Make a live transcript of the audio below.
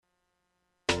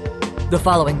The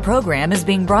following program is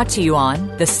being brought to you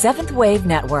on the Seventh Wave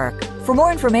Network. For more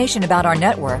information about our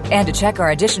network and to check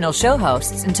our additional show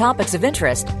hosts and topics of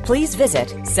interest, please visit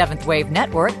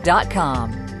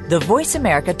seventhwavenetwork.com. The Voice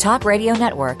America Talk Radio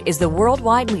Network is the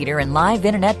worldwide leader in live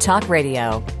Internet talk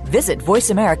radio. Visit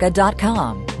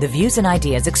voiceamerica.com. The views and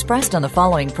ideas expressed on the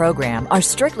following program are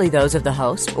strictly those of the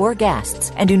host or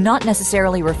guests and do not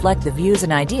necessarily reflect the views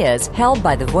and ideas held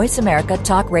by the Voice America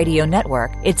Talk Radio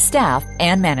Network, its staff,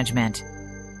 and management.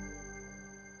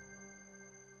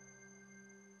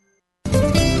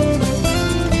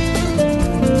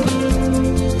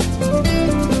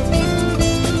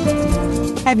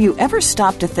 Have you ever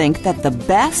stopped to think that the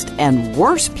best and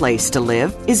worst place to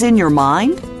live is in your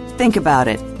mind? Think about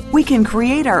it. We can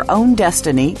create our own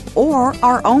destiny or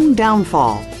our own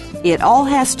downfall. It all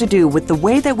has to do with the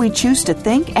way that we choose to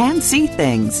think and see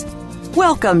things.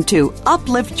 Welcome to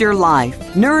Uplift Your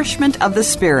Life, Nourishment of the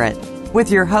Spirit,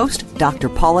 with your host, Dr.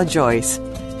 Paula Joyce.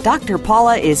 Dr.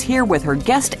 Paula is here with her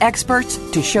guest experts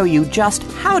to show you just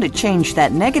how to change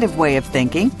that negative way of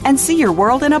thinking and see your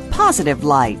world in a positive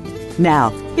light. Now,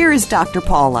 here is Dr.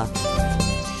 Paula.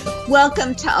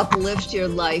 Welcome to Uplift Your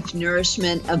Life,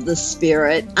 Nourishment of the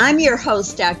Spirit. I'm your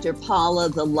host, Dr. Paula,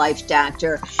 the Life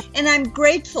Doctor, and I'm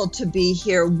grateful to be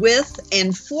here with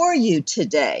and for you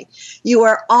today. You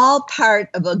are all part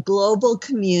of a global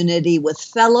community with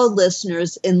fellow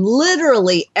listeners in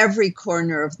literally every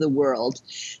corner of the world.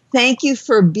 Thank you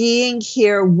for being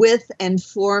here with and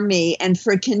for me and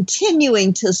for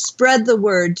continuing to spread the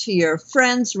word to your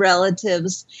friends,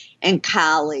 relatives, and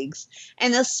colleagues.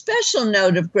 And a special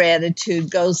note of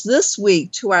gratitude goes this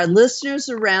week to our listeners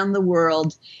around the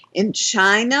world in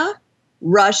China,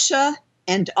 Russia,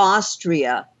 and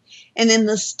Austria, and in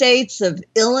the states of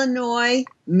Illinois,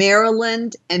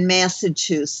 Maryland, and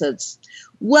Massachusetts.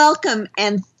 Welcome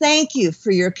and thank you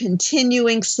for your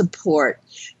continuing support.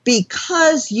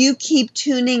 Because you keep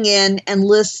tuning in and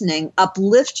listening,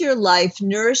 Uplift Your Life,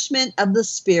 Nourishment of the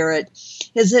Spirit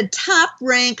is a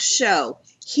top-ranked show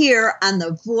here on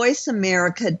the Voice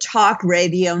America Talk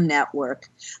Radio Network,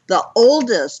 the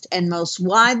oldest and most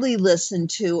widely listened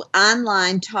to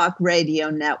online talk radio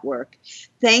network.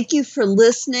 Thank you for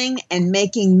listening and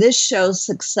making this show's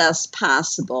success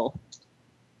possible.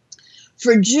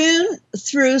 For June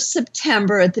through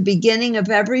September, at the beginning of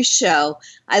every show,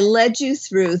 I led you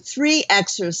through 3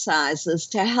 exercises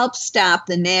to help stop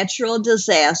the natural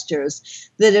disasters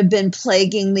that have been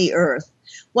plaguing the earth.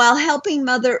 While helping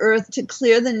Mother Earth to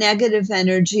clear the negative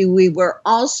energy, we were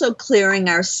also clearing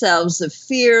ourselves of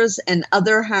fears and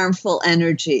other harmful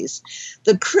energies.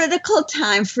 The critical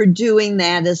time for doing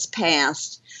that is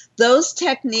past. Those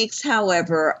techniques,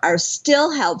 however, are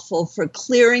still helpful for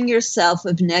clearing yourself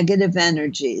of negative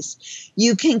energies.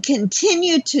 You can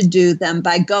continue to do them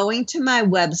by going to my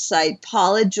website,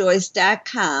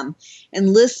 paulajoyce.com, and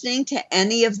listening to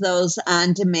any of those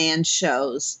on-demand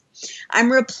shows.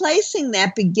 I'm replacing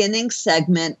that beginning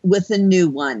segment with a new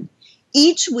one.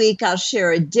 Each week, I'll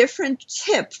share a different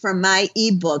tip from my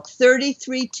ebook,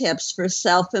 33 Tips for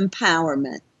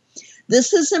Self-Empowerment.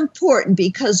 This is important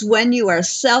because when you are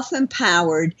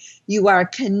self-empowered, you are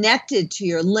connected to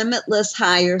your limitless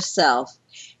higher self.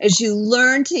 As you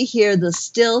learn to hear the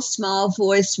still small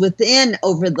voice within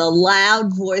over the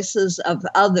loud voices of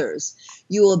others,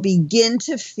 you will begin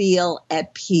to feel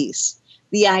at peace.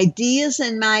 The ideas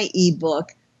in my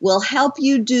ebook will help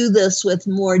you do this with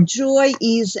more joy,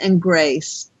 ease, and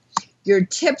grace. Your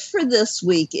tip for this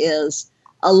week is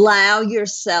allow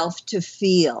yourself to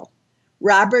feel.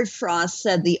 Robert Frost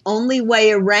said the only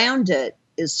way around it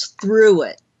is through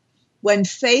it. When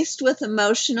faced with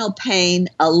emotional pain,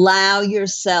 allow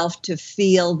yourself to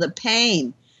feel the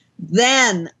pain.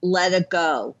 Then let it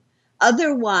go.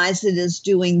 Otherwise, it is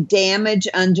doing damage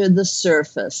under the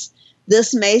surface.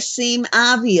 This may seem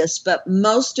obvious, but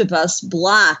most of us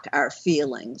block our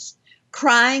feelings.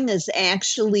 Crying is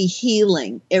actually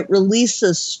healing. It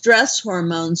releases stress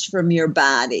hormones from your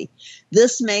body.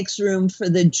 This makes room for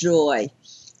the joy.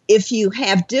 If you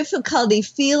have difficulty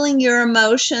feeling your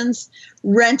emotions,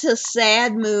 rent a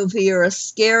sad movie or a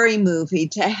scary movie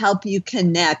to help you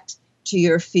connect to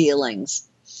your feelings.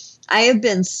 I have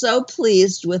been so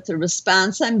pleased with the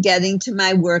response I'm getting to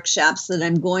my workshops that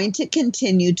I'm going to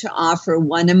continue to offer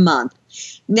one a month.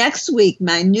 Next week,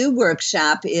 my new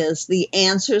workshop is The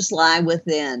Answers Lie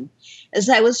Within. As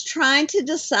I was trying to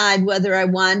decide whether I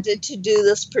wanted to do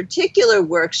this particular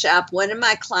workshop, one of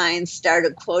my clients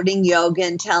started quoting yoga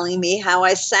and telling me how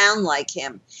I sound like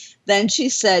him. Then she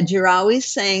said, "You're always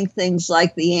saying things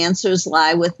like the answers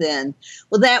lie within."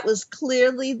 Well, that was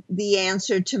clearly the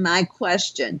answer to my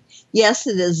question. Yes,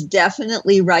 it is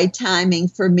definitely right timing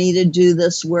for me to do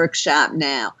this workshop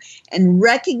now. And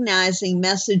recognizing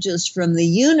messages from the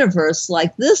universe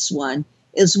like this one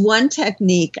is one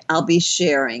technique I'll be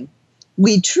sharing.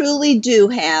 We truly do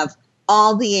have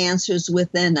all the answers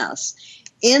within us.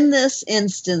 In this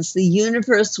instance, the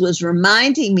universe was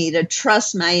reminding me to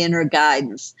trust my inner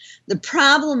guidance. The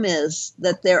problem is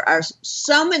that there are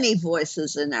so many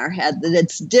voices in our head that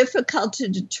it's difficult to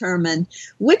determine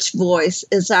which voice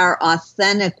is our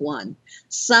authentic one.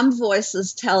 Some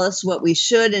voices tell us what we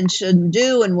should and shouldn't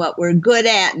do and what we're good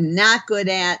at and not good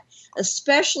at.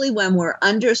 Especially when we're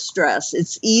under stress,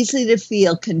 it's easy to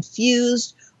feel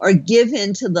confused or give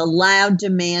in to the loud,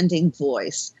 demanding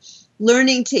voice.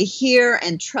 Learning to hear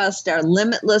and trust our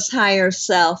limitless higher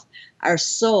self, our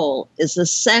soul, is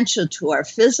essential to our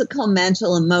physical,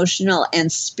 mental, emotional,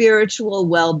 and spiritual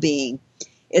well-being.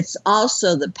 It's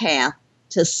also the path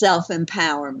to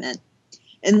self-empowerment.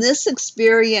 In this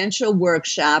experiential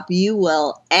workshop, you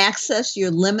will access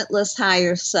your limitless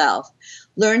higher self,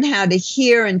 learn how to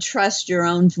hear and trust your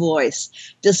own voice,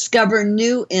 discover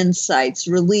new insights,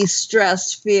 release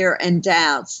stress, fear, and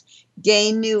doubts,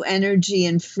 gain new energy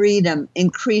and freedom,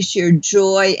 increase your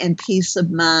joy and peace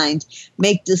of mind,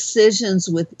 make decisions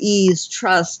with ease,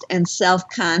 trust, and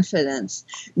self-confidence.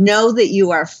 Know that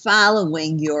you are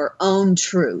following your own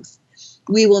truth.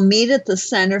 We will meet at the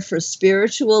Center for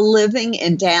Spiritual Living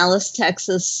in Dallas,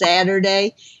 Texas,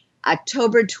 Saturday,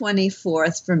 October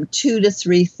 24th from 2 to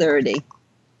 3:30.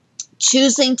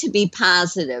 Choosing to be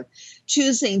positive,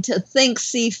 choosing to think,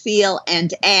 see, feel,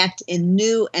 and act in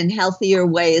new and healthier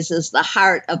ways is the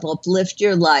heart of Uplift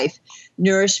Your Life,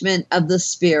 Nourishment of the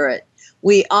Spirit.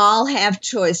 We all have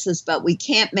choices, but we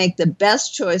can't make the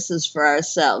best choices for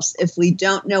ourselves if we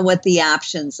don't know what the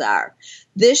options are.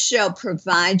 This show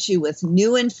provides you with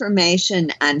new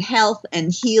information on health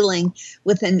and healing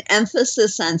with an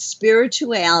emphasis on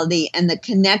spirituality and the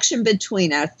connection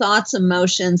between our thoughts,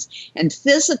 emotions, and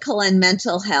physical and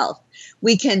mental health.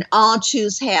 We can all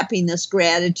choose happiness,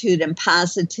 gratitude, and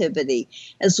positivity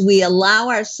as we allow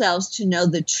ourselves to know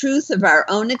the truth of our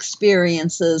own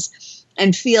experiences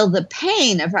and feel the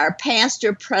pain of our past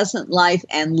or present life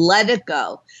and let it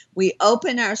go. We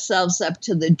open ourselves up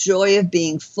to the joy of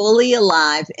being fully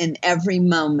alive in every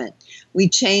moment. We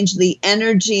change the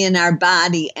energy in our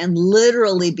body and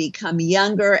literally become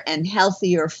younger and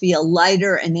healthier, feel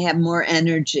lighter, and have more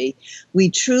energy. We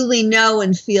truly know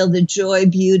and feel the joy,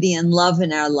 beauty, and love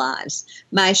in our lives.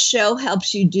 My show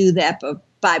helps you do that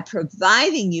by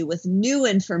providing you with new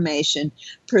information,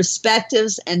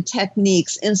 perspectives, and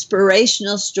techniques,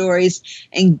 inspirational stories,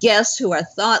 and guests who are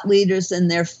thought leaders in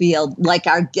their field, like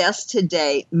our guest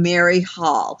today, Mary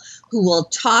Hall, who will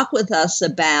talk with us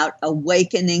about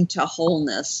awakening to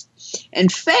wholeness. In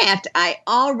fact, I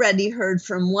already heard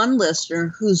from one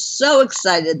listener who's so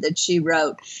excited that she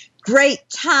wrote, "Great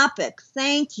topic,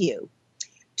 thank you."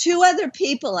 2 other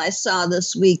people I saw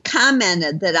this week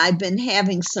commented that I've been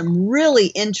having some really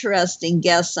interesting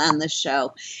guests on the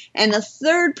show. And a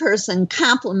 3rd person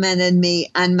complimented me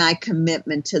on my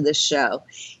commitment to the show.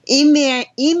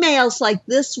 Emails like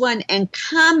this one and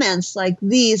comments like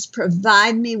these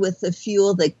provide me with the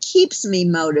fuel that keeps me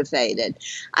motivated.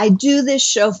 I do this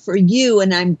show for you,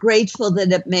 and I'm grateful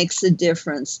that it makes a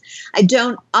difference. I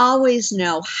don't always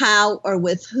know how or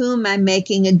with whom I'm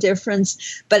making a difference,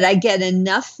 but I get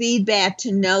enough feedback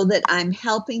to know that I'm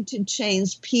helping to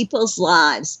change people's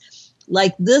lives.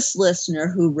 Like this listener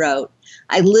who wrote,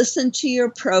 "I listened to your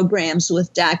programs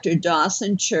with Dr.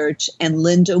 Dawson Church and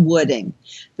Linda Wooding.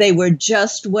 They were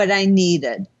just what I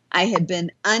needed. I had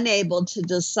been unable to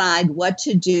decide what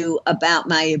to do about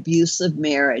my abusive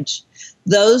marriage.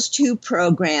 Those 2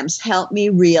 programs helped me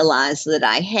realize that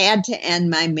I had to end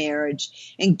my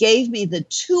marriage and gave me the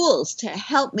tools to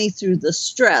help me through the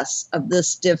stress of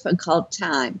this difficult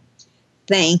time.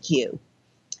 Thank you."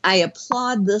 I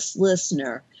applaud this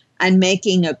listener on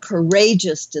making a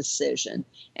courageous decision,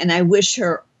 and I wish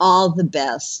her all the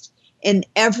best. In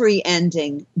every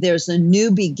ending, there's a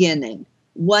new beginning.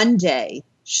 One day,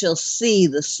 she'll see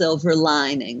the silver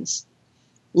linings.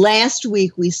 Last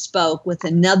week, we spoke with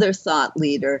another thought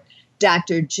leader,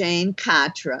 Dr. Jane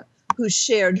Katra, who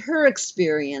shared her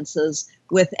experiences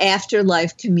with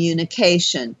afterlife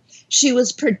communication. She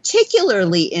was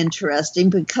particularly interesting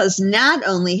because not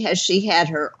only has she had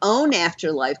her own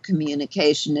afterlife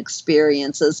communication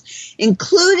experiences,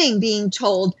 including being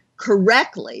told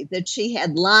correctly that she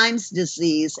had Lyme's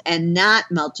disease and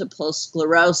not multiple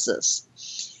sclerosis,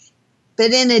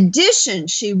 But in addition,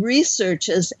 she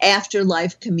researches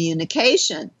afterlife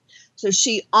communication. So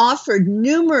she offered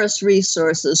numerous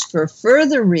resources for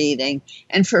further reading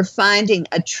and for finding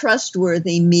a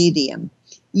trustworthy medium.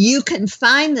 You can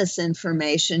find this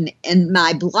information in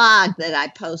my blog that I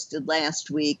posted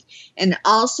last week, and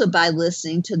also by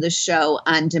listening to the show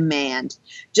on demand.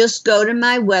 Just go to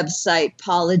my website,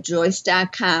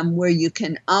 paulajoyce.com, where you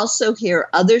can also hear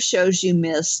other shows you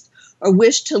missed or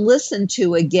wish to listen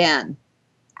to again.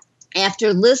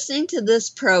 After listening to this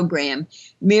program,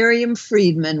 Miriam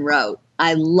Friedman wrote,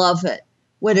 "I love it.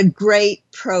 What a great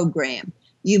program.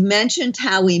 You mentioned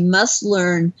how we must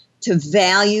learn to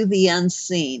value the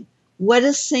unseen. What a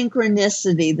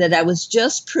synchronicity that I was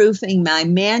just proofing my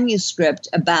manuscript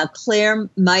about Claire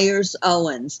Myers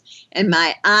Owens, and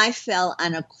my eye fell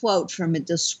on a quote from a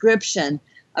description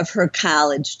of her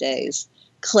college days.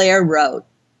 Claire wrote,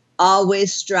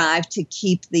 'Always strive to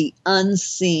keep the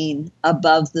unseen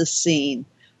above the seen,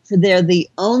 for they're the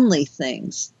only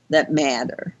things that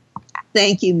matter.'"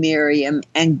 Thank you, Miriam,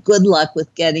 and good luck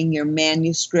with getting your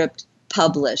manuscript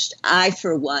published. I,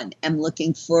 for one, am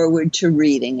looking forward to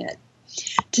reading it.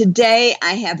 Today,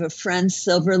 I have a friend's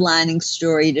silver lining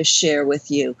story to share with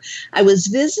you. I was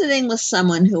visiting with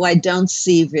someone who I don't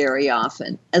see very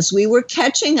often. As we were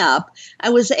catching up, I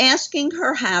was asking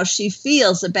her how she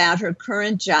feels about her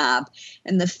current job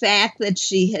and the fact that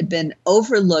she had been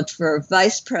overlooked for a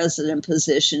vice president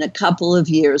position a couple of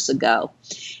years ago.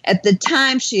 At the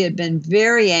time, she had been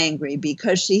very angry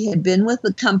because she had been with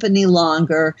the company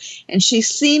longer and she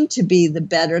seemed to be the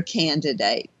better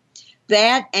candidate.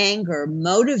 That anger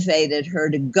motivated her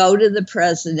to go to the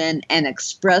president and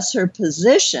express her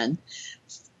position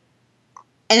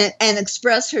and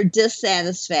express her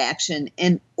dissatisfaction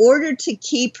in order to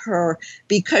keep her,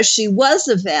 because she was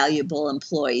a valuable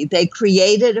employee. They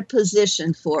created a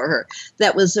position for her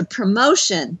that was a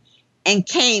promotion and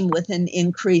came with an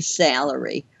increased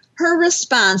salary. Her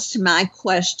response to my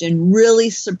question really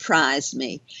surprised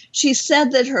me. She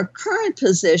said that her current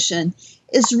position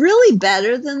is really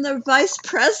better than the vice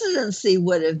presidency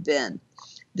would have been.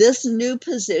 This new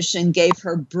position gave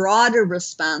her broader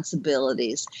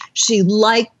responsibilities. She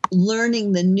liked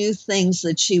learning the new things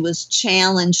that she was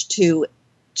challenged to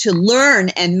learn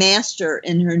and master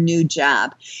in her new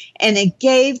job. And it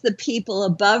gave the people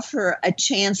above her a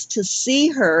chance to see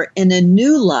her in a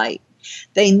new light.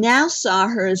 They now saw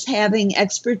her as having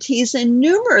expertise in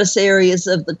numerous areas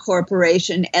of the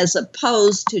corporation as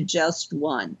opposed to just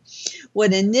one.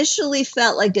 What initially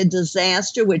felt like a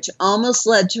disaster, which almost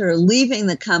led to her leaving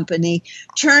the company,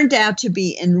 turned out to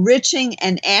be enriching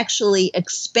and actually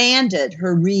expanded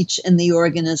her reach in the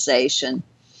organization.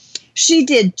 She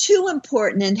did two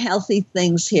important and healthy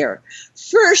things here.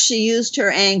 First, she used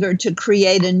her anger to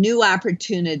create a new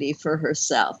opportunity for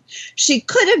herself. She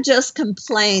could have just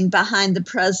complained behind the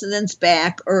president's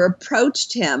back or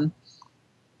approached him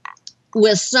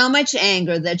with so much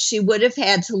anger that she would have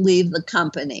had to leave the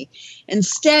company.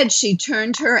 Instead, she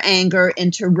turned her anger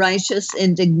into righteous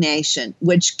indignation,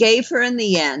 which gave her in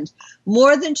the end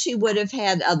more than she would have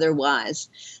had otherwise.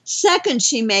 Second,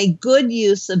 she made good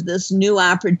use of this new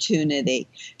opportunity.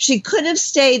 She could have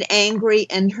stayed angry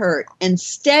and hurt.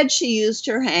 Instead, she used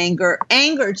her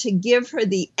anger to give her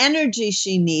the energy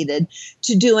she needed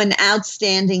to do an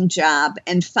outstanding job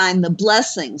and find the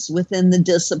blessings within the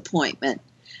disappointment.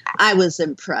 I was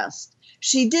impressed.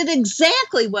 She did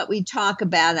exactly what we talk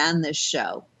about on this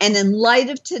show. And in light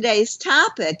of today's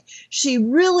topic, she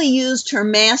really used her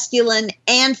masculine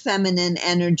and feminine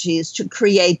energies to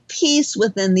create peace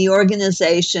within the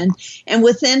organization and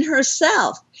within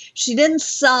herself. She didn't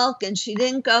sulk and she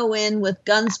didn't go in with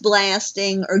guns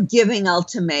blasting or giving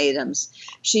ultimatums.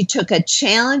 She took a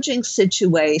challenging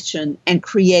situation and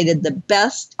created the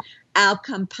best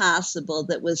outcome possible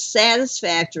that was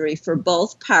satisfactory for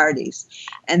both parties.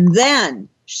 And then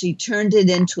she turned it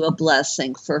into a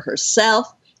blessing for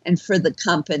herself and for the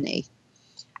company.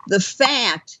 The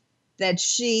fact that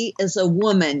she is a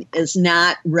woman is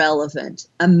not relevant.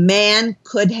 A man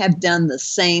could have done the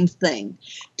same thing.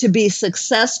 To be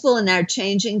successful in our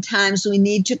changing times, we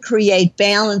need to create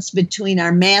balance between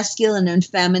our masculine and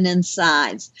feminine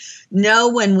sides. Know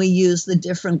when we use the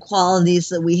different qualities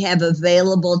that we have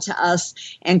available to us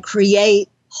and create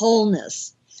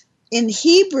wholeness. In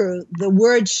Hebrew, the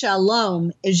word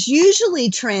shalom is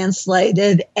usually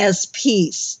translated as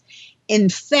peace. In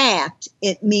fact,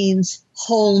 it means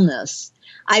wholeness.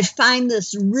 I find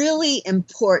this really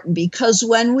important because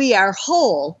when we are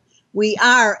whole, we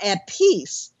are at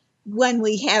peace. When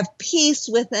we have peace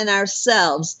within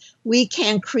ourselves, we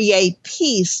can create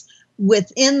peace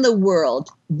within the world,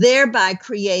 thereby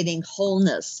creating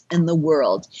wholeness in the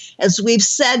world. As we've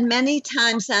said many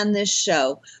times on this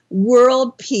show,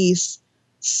 world peace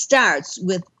starts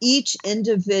with each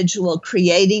individual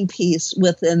creating peace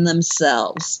within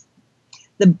themselves.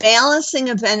 The balancing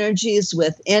of energies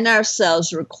within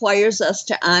ourselves requires us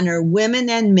to honor women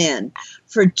and men.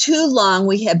 For too long,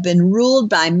 we have been ruled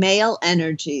by male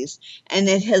energies, and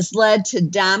it has led to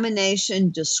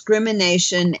domination,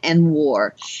 discrimination, and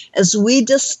war. As we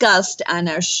discussed on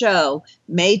our show,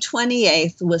 May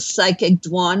 28th, with psychic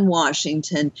Dwan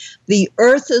Washington, the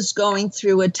Earth is going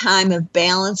through a time of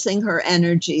balancing her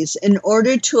energies in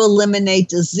order to eliminate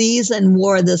disease and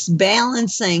war. This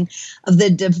balancing of the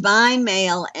divine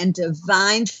male and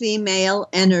divine female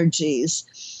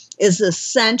energies is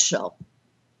essential.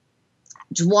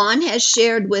 Dwan has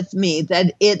shared with me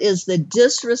that it is the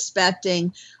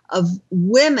disrespecting of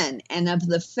women and of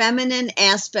the feminine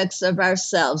aspects of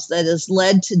ourselves that has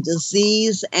led to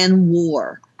disease and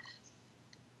war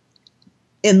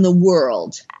in the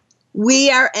world.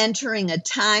 We are entering a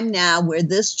time now where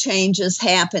this change is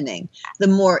happening. The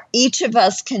more each of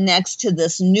us connects to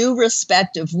this new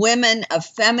respect of women, of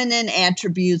feminine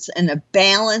attributes, and of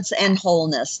balance and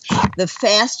wholeness, the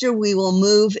faster we will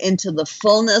move into the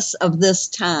fullness of this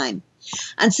time.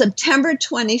 On September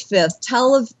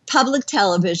 25th, public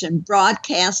television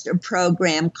broadcast a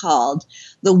program called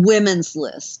The Women's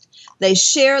List. They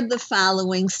shared the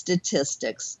following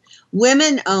statistics.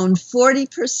 Women own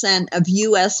 40% of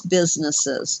U.S.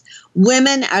 businesses.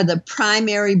 Women are the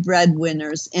primary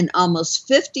breadwinners in almost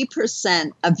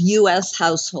 50% of U.S.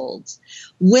 households.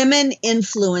 Women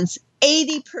influence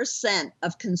 80%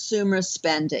 of consumer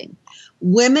spending.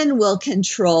 Women will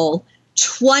control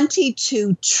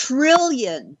 $22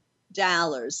 trillion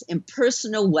in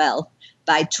personal wealth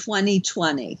by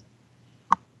 2020.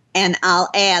 And I'll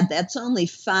add, that's only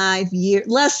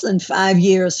less than 5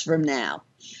 years from now.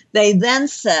 They then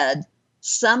said,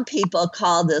 some people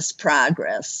call this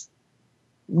progress.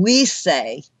 We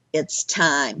say it's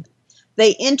time.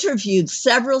 They interviewed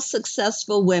several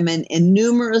successful women in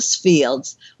numerous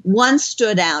fields. One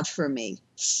stood out for me,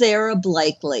 Sarah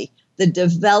Blakely, the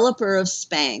developer of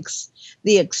Spanx,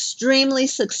 the extremely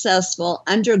successful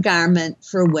undergarment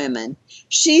for women.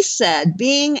 She said,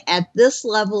 being at this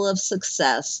level of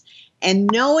success and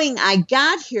knowing I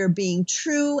got here being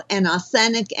true and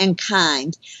authentic and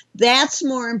kind, that's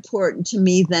more important to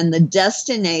me than the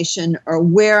destination or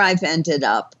where I've ended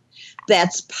up.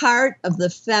 That's part of the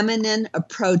feminine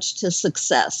approach to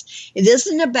success. It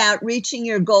isn't about reaching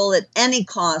your goal at any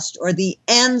cost or the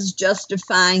ends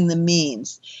justifying the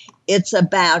means. It's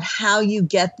about how you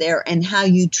get there and how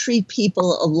you treat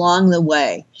people along the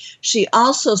way. She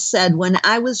also said, when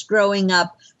I was growing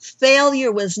up,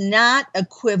 failure was not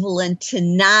equivalent to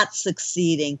not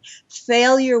succeeding.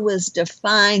 Failure was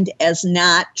defined as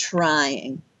not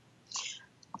trying.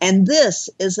 And this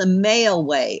is a male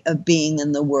way of being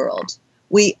in the world.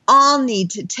 We all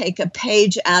need to take a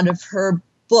page out of her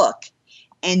book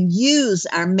and use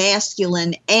our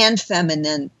masculine and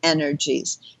feminine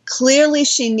energies. Clearly,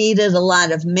 she needed a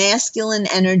lot of masculine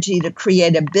energy to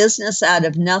create a business out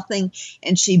of nothing,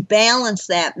 and she balanced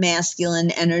that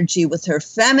masculine energy with her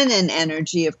feminine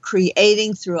energy of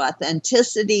creating through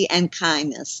authenticity and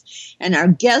kindness. And our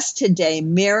guest today,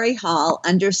 Mary Hall,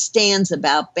 understands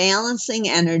about balancing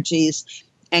energies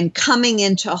and coming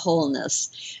into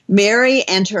wholeness. Mary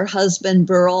and her husband,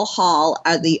 Burl Hall,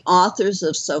 are the authors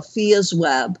of Sophia's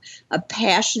Web, a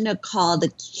passionate call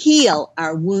to heal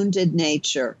our wounded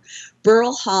nature.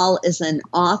 Burl Hall is an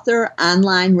author,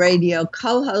 online radio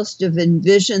co-host of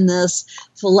Envision This,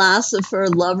 philosopher,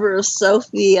 lover of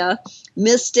Sophia,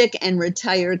 mystic, and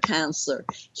retired counselor.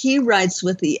 He writes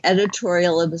with the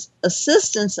editorial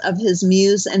assistance of his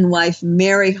muse and wife,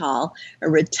 Mary Hall, a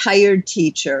retired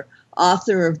teacher,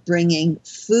 author of Bringing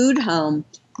Food Home,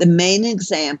 the main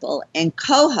example, and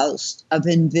co-host of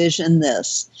Envision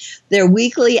This. Their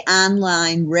weekly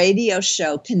online radio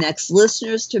show connects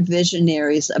listeners to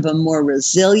visionaries of a more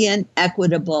resilient,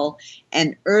 equitable,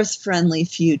 and earth-friendly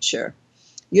future.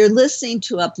 You're listening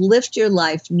to Uplift Your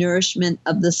Life, Nourishment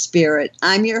of the Spirit.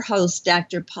 I'm your host,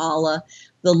 Dr. Paula,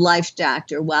 the Life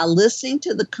Doctor. While listening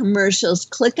to the commercials,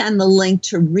 click on the link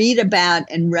to read about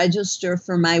and register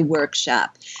for my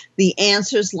workshop. The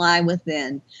answers lie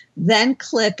within. Then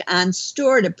click on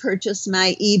Store to purchase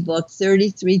my ebook,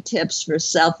 33 Tips for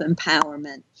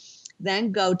Self-Empowerment.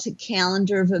 Then go to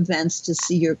Calendar of Events to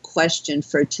see your question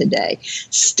for today.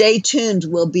 Stay tuned.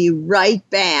 We'll be right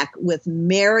back with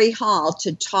Mary Hall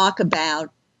to talk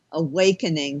about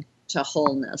awakening to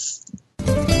wholeness.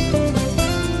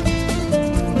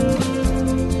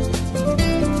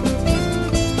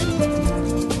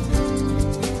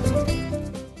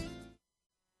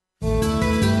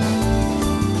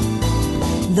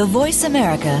 the Voice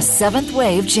America 7th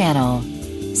Wave Channel.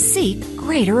 Seek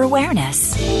greater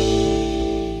awareness.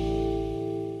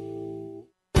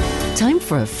 Time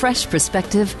for a fresh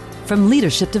perspective. From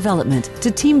leadership development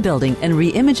to team building and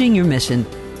re-imaging your mission,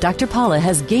 Dr. Paula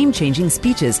has game-changing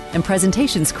speeches and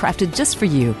presentations crafted just for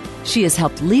you. She has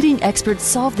helped leading experts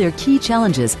solve their key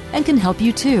challenges and can help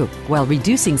you too, while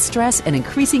reducing stress and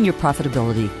increasing your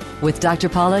profitability. With Dr.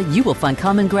 Paula, you will find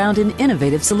common ground in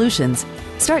innovative solutions.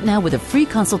 Start now with a free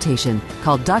consultation.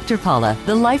 Call Dr. Paula,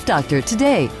 the Life Doctor,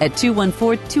 today at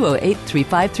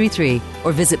 214-208-3533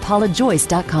 or visit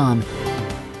paulajoyce.com.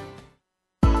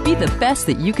 Be the best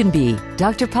that you can be.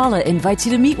 Dr. Paula invites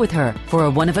you to meet with her for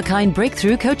a one-of-a-kind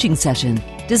breakthrough coaching session.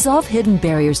 Dissolve hidden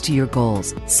barriers to your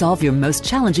goals, solve your most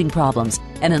challenging problems,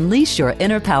 and unleash your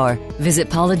inner power. Visit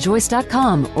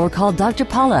paulajoyce.com or call Dr.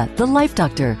 Paula, the Life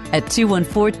Doctor, at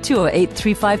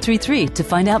 214-208-3533 to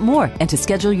find out more and to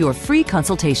schedule your free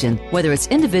consultation. Whether it's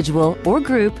individual or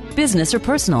group, business or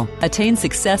personal, attain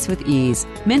success with ease.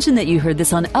 Mention that you heard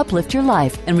this on Uplift Your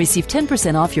Life and receive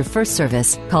 10% off your first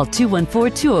service. Call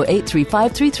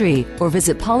 214-208-3533 or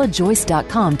visit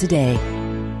paulajoyce.com today.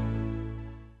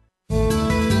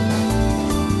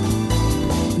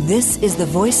 This is the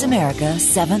Voice America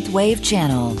 7th Wave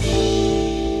Channel.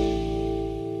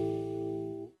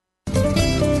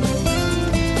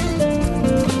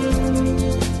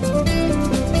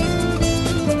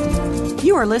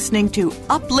 You are listening to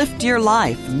Uplift Your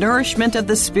Life, Nourishment of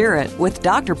the Spirit with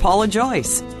Dr. Paula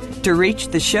Joyce. To reach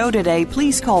the show today,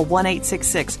 please call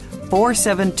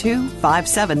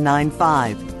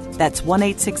 1-866-472-5795. That's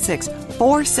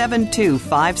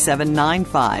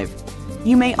 1-866-472-5795.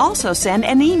 You may also send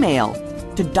an email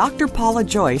to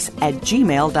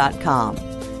drpaulajoyce@gmail.com.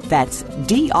 That's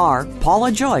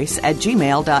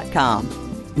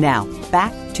drpaulajoyce@gmail.com. Now,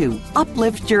 back to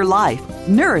Uplift Your Life,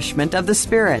 Nourishment of the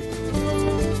Spirit.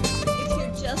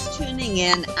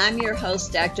 In. I'm your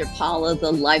host, Dr. Paula,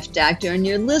 the Life Doctor, and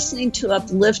you're listening to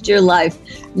Uplift Your Life,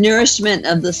 Nourishment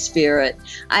of the Spirit.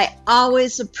 I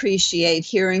always appreciate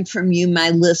hearing from you,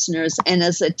 my listeners, and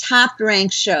as a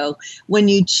top-ranked show, when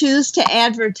you choose to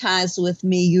advertise with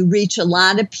me, you reach a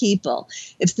lot of people.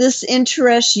 If this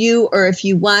interests you or if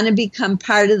you want to become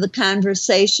part of the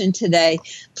conversation today,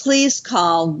 please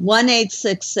call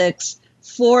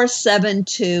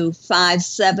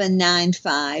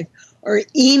 1-866-472-5795 or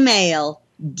email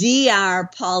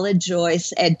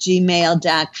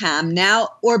drpaulajoyce@gmail.com now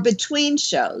or between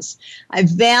shows. I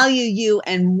value you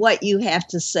and what you have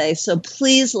to say, so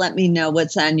please let me know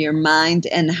what's on your mind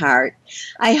and heart.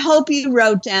 I hope you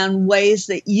wrote down ways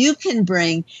that you can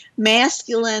bring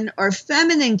masculine or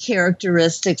feminine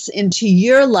characteristics into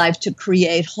your life to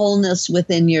create wholeness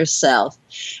within yourself.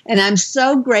 And I'm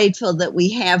so grateful that we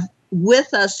have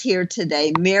with us here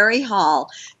today, Mary Hall,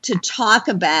 to talk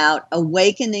about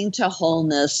awakening to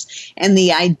wholeness and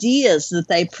the ideas that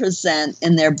they present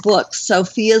in their book,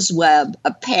 Sophia's Web,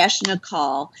 A Passionate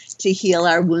Call to Heal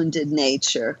Our Wounded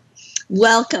Nature.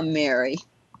 Welcome, Mary.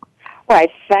 Why,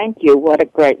 thank you. What a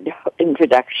great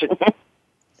introduction.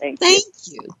 Thank you.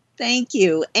 Thank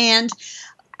you. And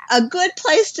a good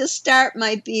place to start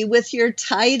might be with your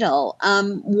title,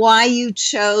 why you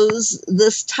chose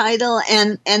this title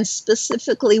and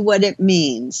specifically what it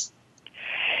means.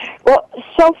 Well,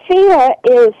 Sophia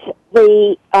is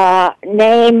the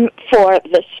name for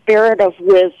the spirit of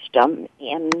wisdom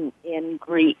in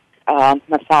Greek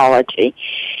mythology.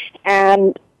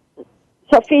 And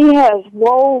Sophia has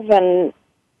woven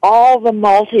all the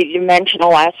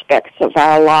multidimensional aspects of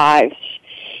our lives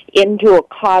into a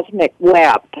cosmic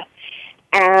web.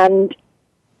 And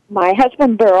my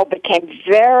husband, Beryl, became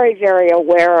very, very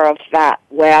aware of that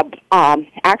web,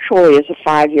 actually as a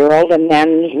 5-year-old and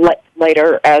then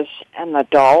later as an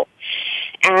adult.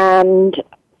 And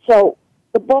so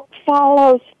the book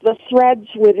follows the threads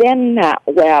within that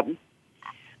web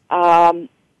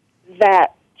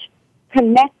that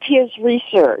connect his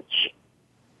research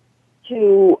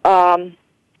to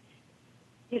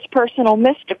his personal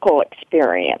mystical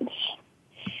experience.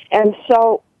 And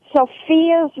so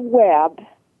Sophia's Web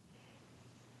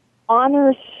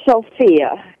honors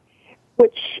Sophia,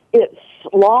 which is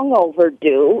long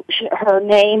overdue. Her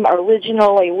name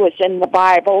originally was in the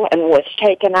Bible and was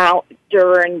taken out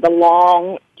during the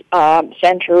long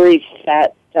centuries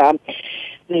that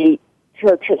the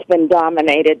church has been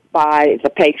dominated by the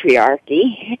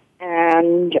patriarchy.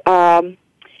 And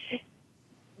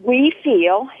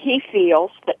he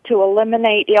feels that to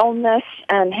eliminate illness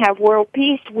and have world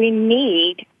peace, we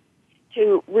need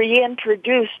to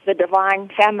reintroduce the divine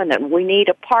feminine. We need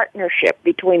a partnership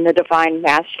between the divine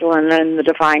masculine and the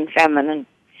divine feminine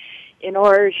in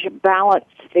order to balance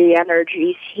the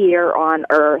energies here on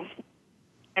Earth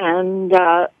and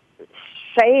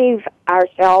save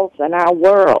ourselves and our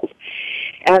world.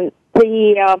 And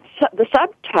the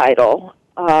subtitle,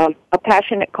 A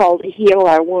Passionate Call to Heal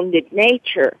Our Wounded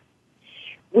Nature,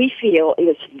 we feel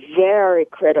is very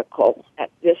critical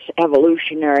at this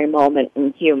evolutionary moment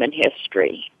in human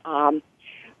history.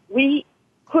 We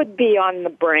could be on the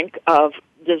brink of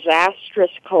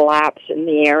disastrous collapse in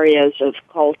the areas of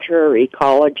culture,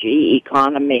 ecology,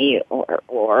 economy,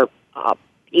 or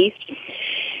peace.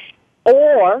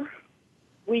 Or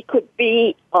we could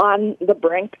be on the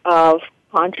brink of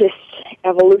conscious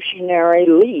evolutionary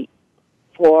leap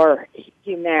for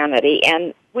humanity.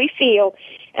 And we feel,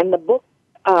 and the book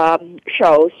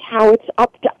shows how it's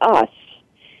up to us,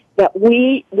 that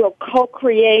we will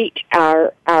co-create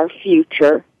our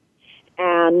future,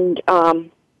 and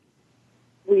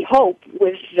we hope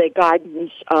with the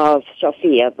guidance of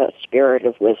Sophia, the Spirit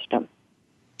of Wisdom.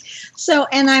 So,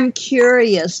 and I'm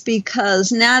curious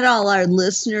because not all our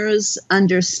listeners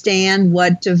understand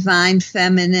what divine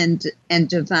feminine and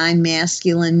divine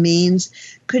masculine means.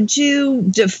 Could you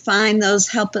define those,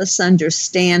 help us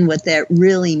understand what that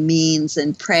really means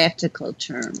in practical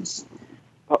terms?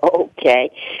 Okay.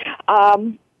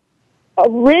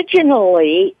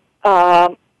 Originally,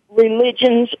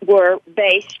 religions were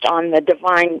based on the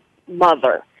Divine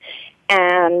Mother,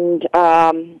 and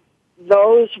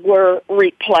those were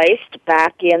replaced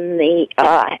back in the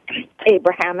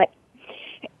Abrahamic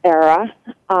era,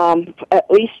 at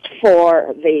least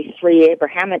for the three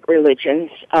Abrahamic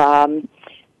religions,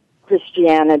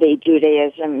 Christianity,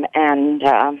 Judaism, and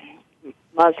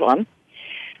Muslim.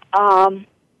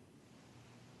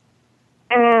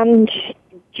 And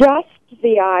just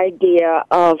the idea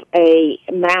of a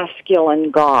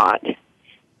masculine God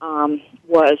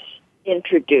was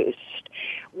introduced.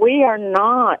 We are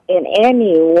not in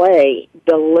any way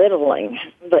belittling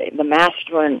the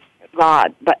masculine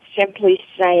God, but simply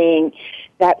saying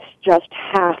that's just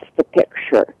half the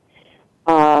picture.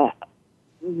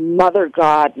 Mother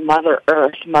God, Mother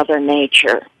Earth, Mother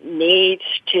Nature needs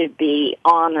to be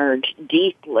honored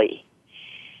deeply,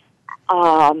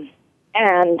 and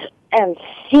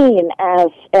seen as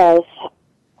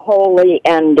holy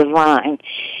and divine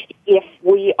if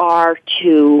we are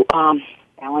to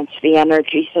balance the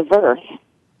energies of Earth.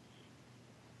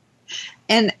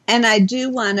 And I do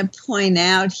want to point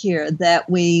out here that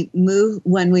when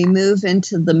we move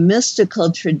into the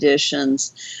mystical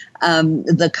traditions,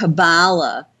 the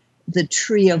Kabbalah, the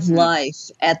tree of life,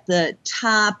 at the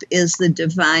top is the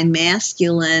divine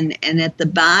masculine, and at the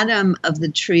bottom of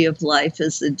the tree of life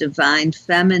is the divine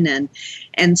feminine.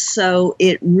 And so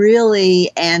it really,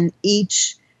 and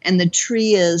the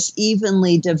tree is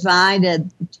evenly divided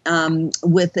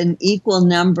with an equal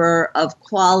number of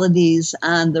qualities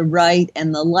on the right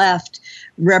and the left,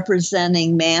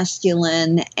 representing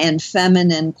masculine and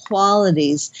feminine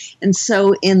qualities. And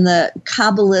so in the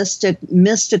Kabbalistic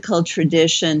mystical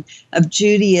tradition of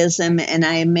Judaism, and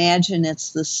I imagine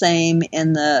it's the same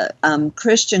in the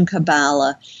Christian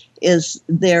Kabbalah,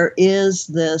 there is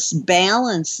this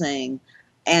balancing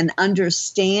and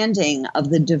understanding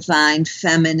of the divine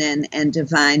feminine and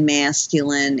divine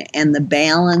masculine, and the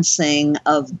balancing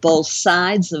of both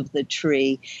sides of the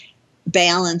tree,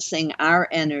 balancing our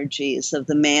energies of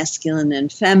the masculine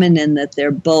and feminine, that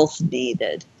they're both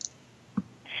needed.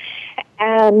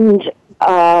 And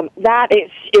that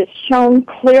is shown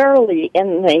clearly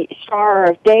in the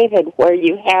Star of David, where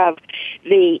you have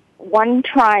the one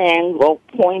triangle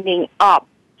pointing up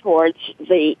towards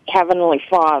the Heavenly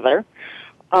Father,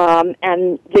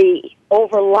 and the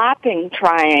overlapping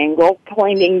triangle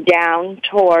pointing down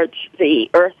towards the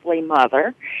earthly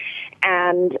mother,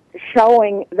 and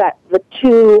showing that the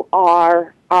two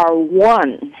are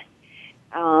one.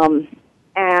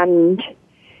 And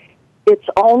it's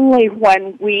only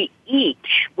when we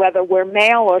each, whether we're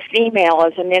male or female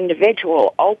as an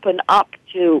individual, open up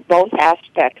to both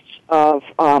aspects of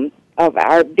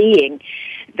our being,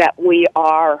 that we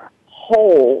are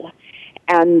whole,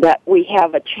 and that we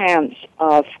have a chance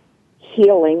of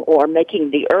healing or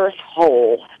making the earth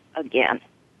whole again.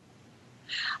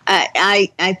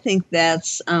 I think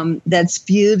that's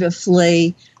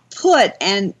beautifully put.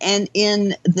 And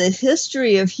in the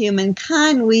history of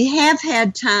humankind, we have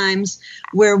had times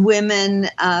where women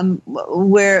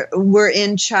were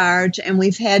in charge, and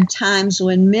we've had times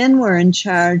when men were in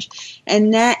charge,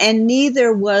 and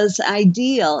neither was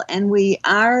ideal. And we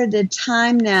are at a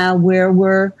time now where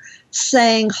we're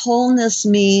saying wholeness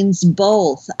means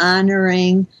both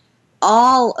honoring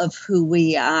all of who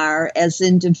we are as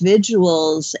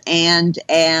individuals and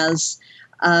as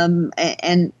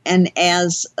and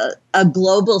as a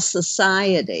global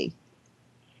society.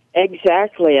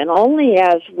 Exactly, and only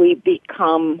as we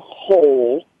become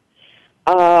whole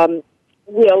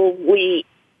will we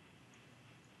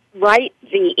right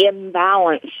the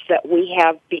imbalance that we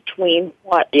have between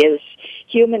what is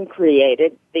human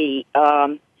created, the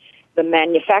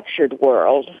manufactured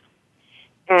world,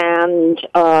 and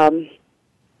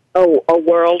a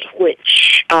world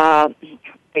which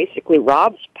basically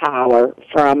robs power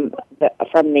from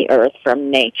the earth, from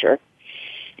nature,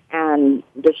 and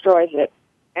destroys it,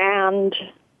 and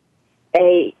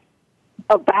a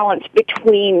balance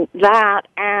between that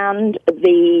and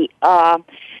the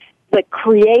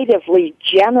creatively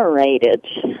generated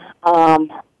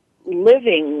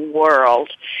living world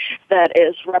that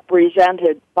is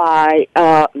represented by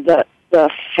the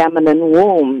feminine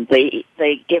womb, the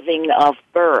giving of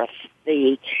birth,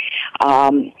 the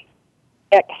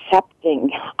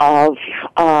accepting of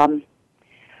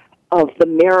the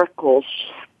miracles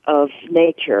of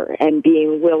nature and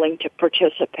being willing to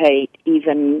participate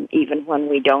even when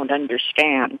we don't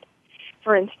understand.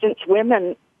 For instance,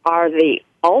 women are the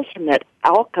ultimate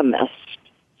alchemists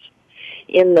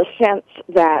in the sense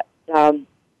that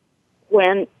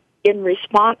when in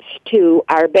response to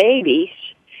our babies,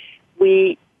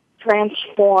 we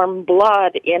transform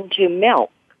blood into milk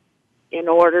in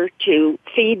order to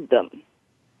feed them.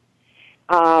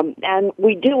 And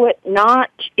we do it not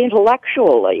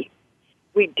intellectually.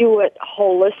 We do it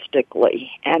holistically,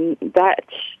 and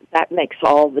that makes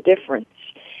all the difference.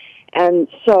 And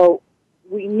so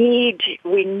we need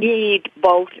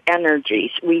both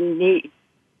energies. We need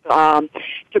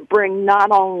to bring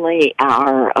not only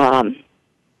our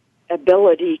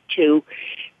ability to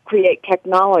create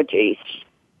technologies,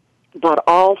 but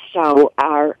also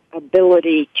our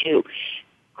ability to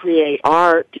create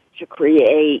art, to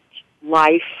create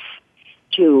life,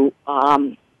 to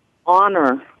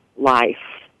honor life,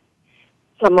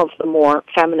 some of the more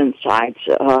feminine sides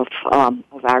of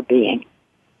our being.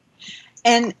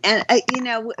 And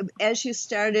as you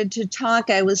started to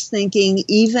talk, I was thinking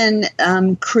even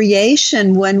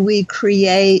creation,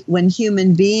 when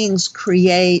human beings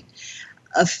create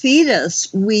a fetus,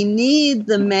 we need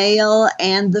the male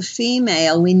and the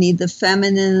female. We need the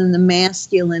feminine and the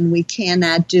masculine. We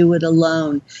cannot do it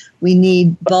alone. We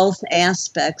need both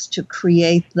aspects to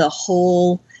create the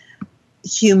whole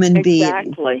human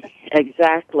being.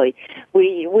 Exactly.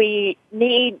 We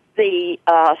need the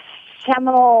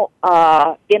seminal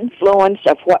influence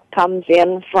of what comes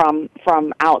in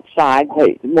from outside,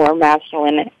 the more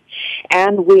masculine,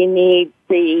 and we need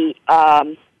the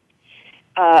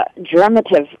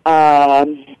germinative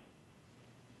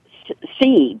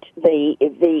seed,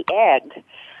 the egg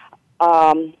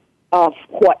of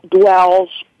what dwells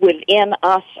within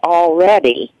us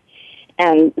already,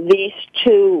 and these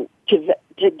two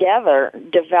together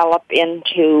develop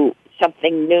into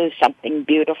something new, something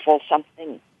beautiful,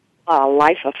 something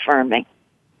life-affirming.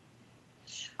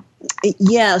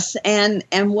 Yes, and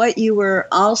what you were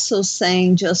also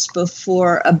saying just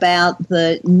before about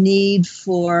the need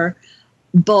for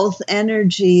both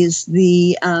energies,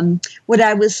 what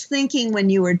I was thinking when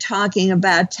you were talking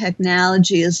about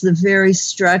technology is the very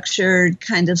structured,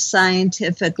 kind of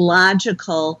scientific,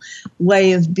 logical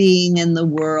way of being in the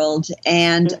world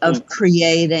and of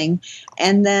creating.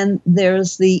 And then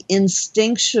there's the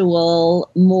instinctual,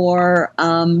 more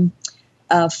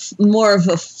of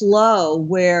a flow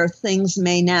where things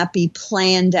may not be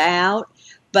planned out,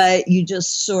 but you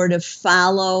just sort of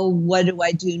follow, what do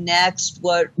I do next?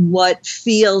 What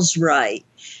feels right?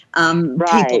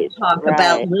 People talk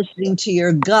about listening to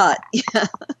your gut.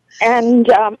 and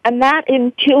that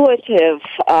intuitive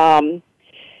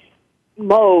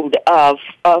mode of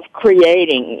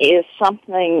creating is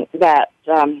something that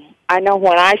I know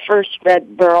when I first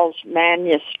read Burroughs'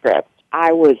 manuscript,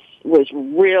 I was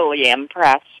really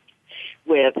impressed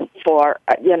with for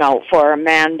a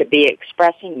man to be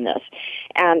expressing this.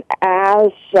 And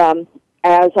as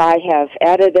I have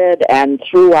edited and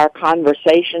through our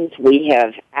conversations we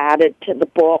have added to the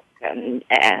book and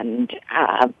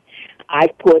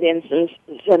I've put in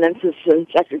sentences and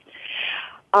sections,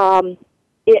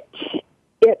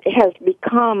 it has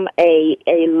become a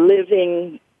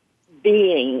living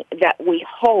being that we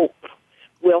hope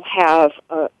will have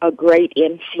a great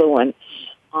influence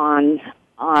on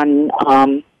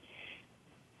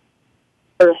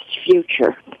Earth's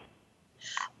future.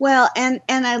 Well, and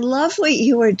I love what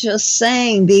you were just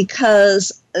saying,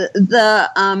 because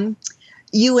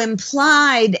you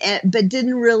implied, but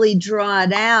didn't really draw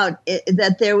it out,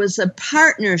 that there was a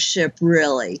partnership,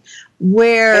 really,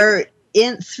 where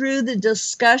through the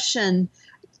discussion,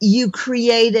 you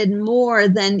created more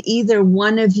than either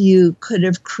one of you could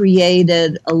have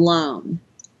created alone.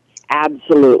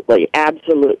 Absolutely,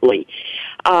 absolutely.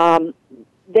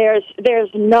 There's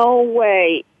no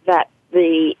way that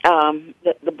the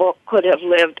book could have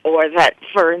lived, or that,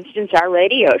 for instance, our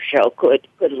radio show could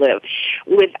live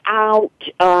without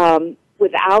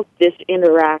this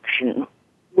interaction,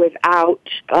 without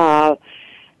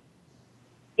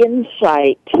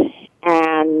insight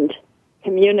and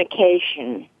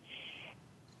communication.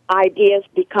 Ideas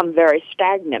become very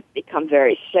stagnant, become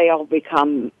very stale,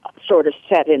 become sort of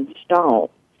set in stone.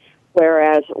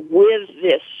 Whereas with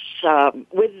this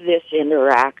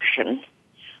interaction,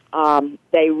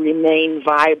 they remain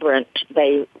vibrant,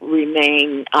 they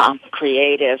remain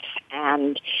creative,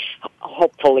 and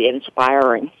hopefully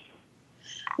inspiring.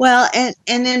 Well, and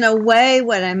in a way,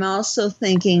 what I'm also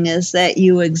thinking is that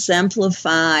you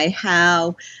exemplify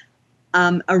how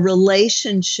a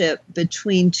relationship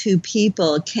between two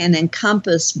people can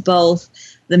encompass both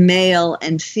the male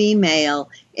and female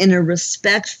in a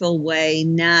respectful way,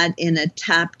 not in a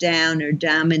top-down or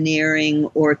domineering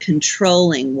or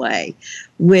controlling way,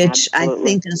 which Absolutely. I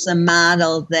think is a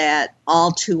model that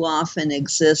all too often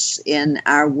exists in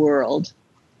our world.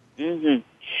 Mm-hmm.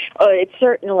 It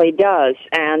certainly does,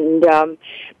 and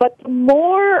but the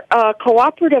more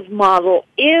cooperative model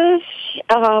is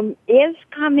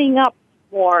coming up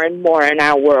more and more in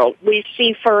our world. We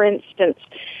see, for instance,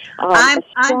 I'm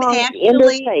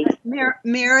actually,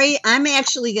 Mary, I'm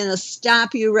actually going to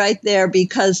stop you right there,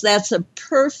 because that's a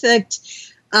perfect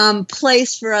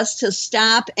place for us to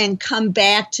stop and come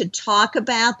back to talk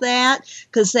about that,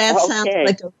 because that sounds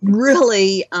like a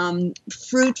really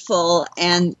fruitful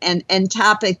and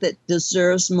topic that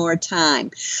deserves more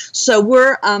time. So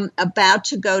we're about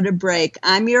to go to break.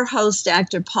 I'm your host,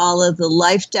 Dr. Paula, the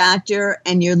Life Doctor,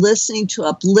 and you're listening to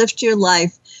Uplift Your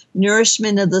Life,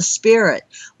 Nourishment of the Spirit.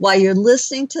 While you're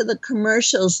listening to the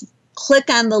commercials, click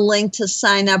on the link to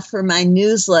sign up for my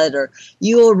newsletter.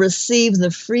 You will receive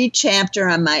the free chapter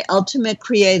on my ultimate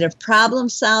creative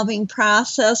problem-solving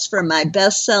process from my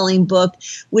best-selling book,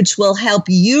 which will help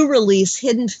you release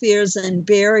hidden fears and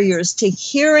barriers to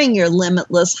hearing your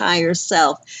limitless higher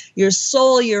self, your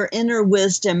soul, your inner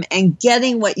wisdom, and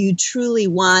getting what you truly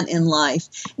want in life.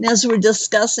 And as we're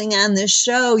discussing on this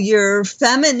show, your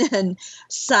feminine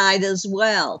side as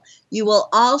well. You will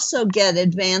also get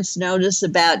advance notice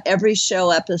about every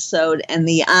show episode and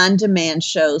the on-demand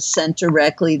shows sent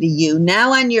directly to you.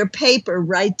 Now on your paper,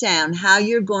 write down how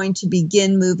you're going to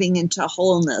begin moving into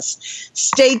wholeness.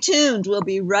 Stay tuned. We'll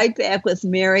be right back with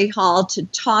Mary Hall to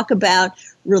talk about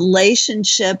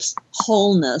relationships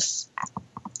wholeness.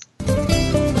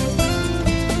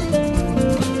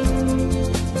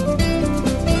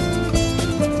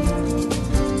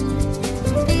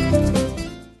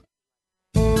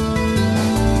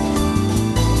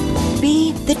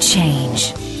 The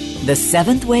Change, the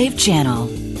Seventh Wave Channel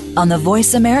on the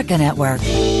Voice America Network.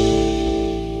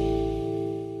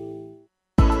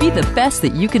 Be the best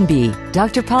that you can be.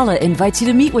 Dr. Paula invites you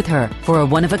to meet with her for a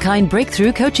one-of-a-kind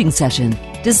breakthrough coaching session.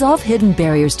 Dissolve hidden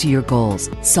barriers to your goals,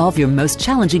 solve your most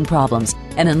challenging problems,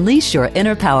 and unleash your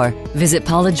inner power. Visit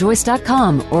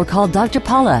paulajoyce.com or call Dr.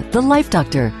 Paula, the Life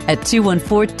Doctor, at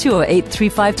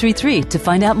 214-208-3533 to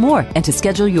find out more and to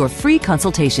schedule your free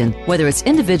consultation. Whether it's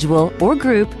individual or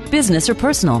group, business or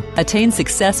personal, attain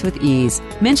success with ease.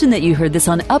 Mention that you heard this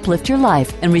on Uplift Your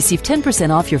Life and receive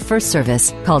 10% off your first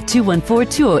service. Call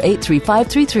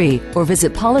 214-208-3533 or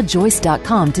visit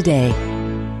paulajoyce.com today.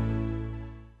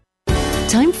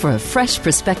 Time for a fresh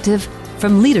perspective.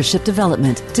 From leadership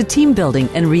development to team building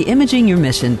and re-imaging your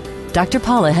mission, Dr.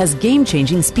 Paula has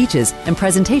game-changing speeches and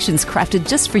presentations crafted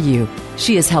just for you.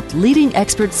 She has helped leading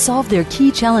experts solve their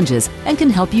key challenges and can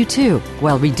help you too,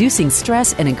 while reducing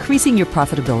stress and increasing your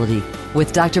profitability.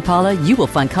 With Dr. Paula, you will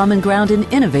find common ground and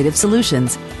innovative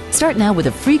solutions. Start now with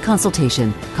a free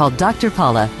consultation. Call Dr.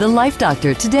 Paula, the Life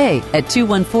Doctor, today at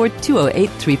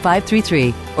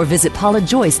 214-208-3533 or visit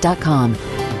paulajoyce.com.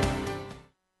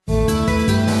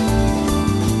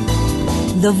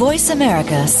 The Voice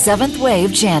America Seventh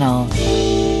Wave Channel.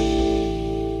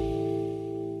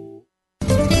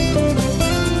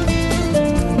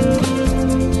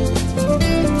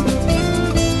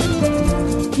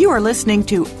 You are listening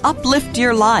to Uplift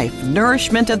Your Life,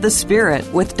 Nourishment of the Spirit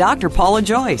with Dr. Paula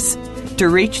Joyce. To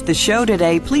reach the show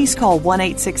today, please call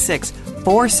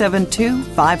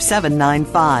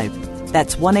 1-866-472-5795.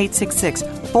 That's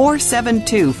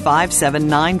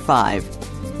 1-866-472-5795.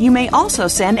 You may also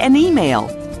send an email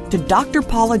to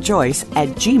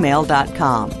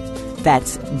drpaulajoyce@gmail.com.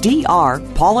 That's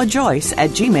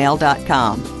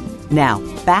drpaulajoyce@gmail.com. Now,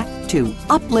 back to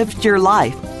Uplift Your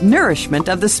Life, Nourishment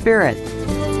of the Spirit.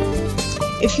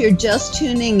 If you're just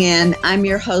tuning in, I'm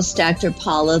your host, Dr.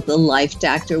 Paula, the Life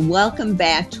Doctor. Welcome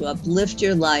back to Uplift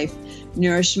Your Life,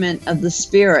 Nourishment of the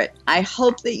Spirit. I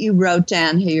hope that you wrote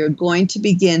down how you're going to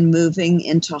begin moving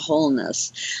into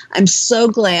wholeness. I'm so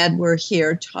glad we're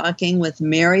here talking with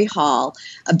Mary Hall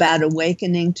about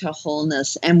awakening to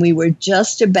wholeness. And we were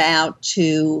just about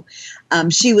to,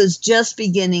 she was just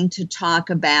beginning to talk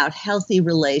about healthy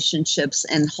relationships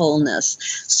and wholeness.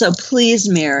 So please,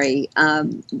 Mary,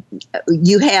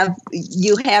 you have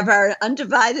our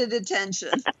undivided attention.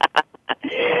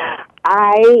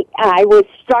 I was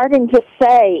starting to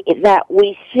say that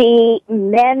we see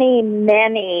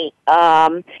many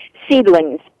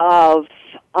seedlings of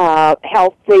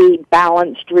healthy,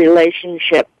 balanced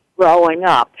relationship growing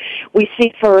up. We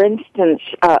see, for instance,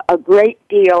 a great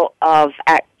deal of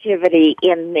activity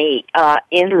in the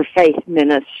interfaith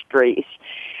ministries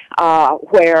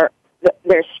where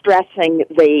they're stressing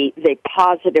the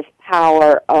positive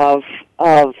power of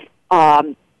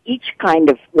each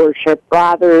kind of worship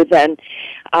rather than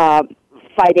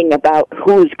fighting about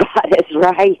whose God is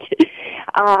right.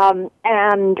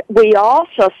 And we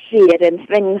also see it in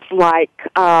things like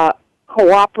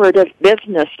cooperative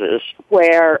businesses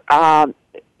where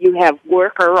you have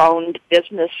worker-owned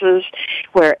businesses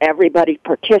where everybody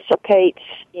participates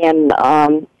in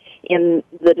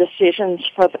the decisions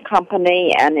for the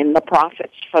company and in the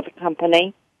profits for the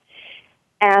company.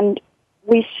 And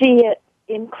we see it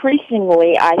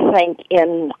increasingly, I think,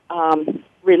 in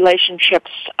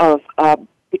relationships of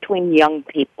between young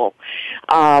people.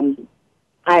 I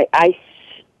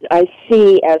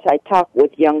see, as I talk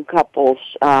with young couples,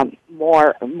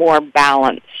 more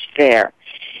balance there.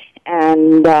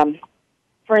 And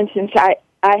for instance, I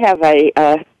have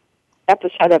a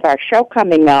episode of our show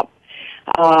coming up,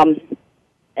 and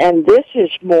this is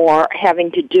more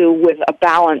having to do with a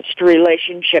balanced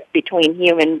relationship between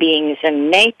human beings and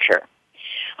nature.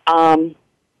 I'm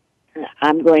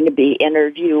going to be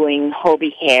interviewing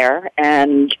Hobie Hare,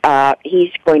 and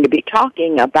he's going to be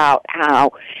talking about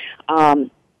how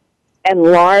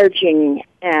enlarging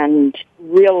and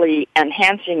really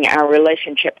enhancing our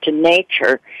relationship to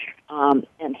nature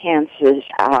enhances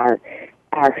our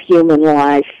human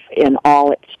life in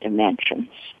all its dimensions.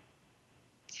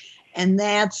 And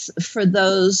that's for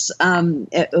those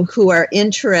who are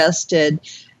interested.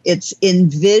 It's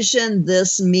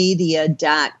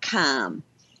envisionthismedia.com.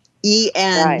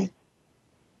 ENVISION.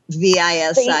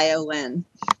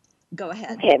 Go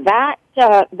ahead. Okay, that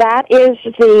is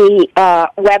the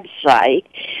website.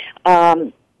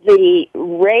 The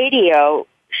radio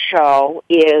show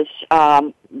is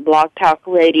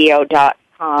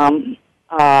blogtalkradio.com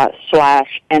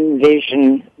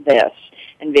 /envision-this.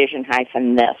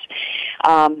 Envision-this.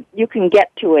 You can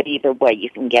get to it either way. You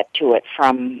can get to it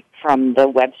from the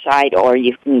website, or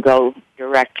you can go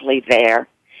directly there.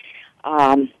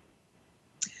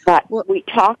 But we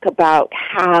talk about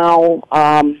how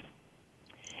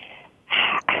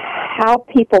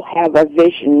people have a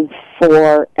vision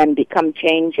for and become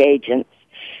change agents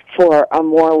for a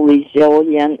more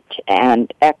resilient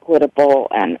and equitable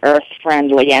and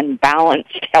earth-friendly and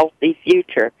balanced, healthy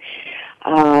future.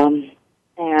 And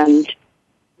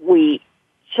we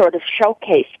sort of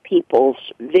showcase people's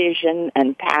vision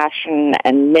and passion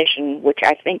and mission, which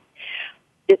I think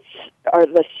are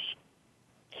the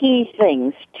key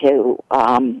things to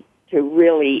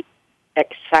really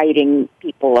exciting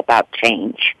people about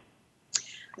change.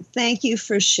 Thank you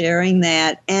for sharing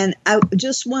that. And I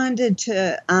just wanted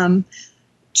to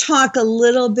talk a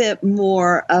little bit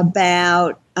more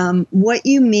about what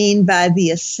you mean by the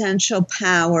essential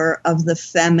power of the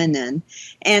feminine.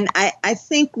 And I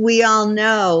think we all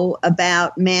know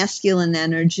about masculine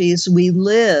energies. We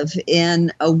live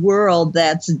in a world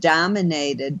that's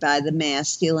dominated by the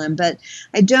masculine, but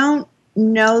I don't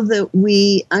know that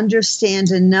we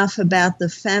understand enough about the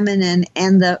feminine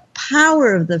and the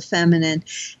power of the feminine.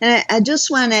 And I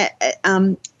just want to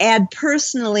add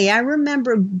personally, I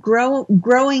remember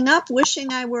growing up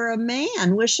wishing I were a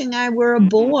man, wishing I were a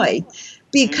boy,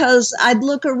 because I'd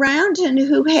look around and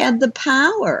who had the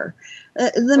power.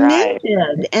 The men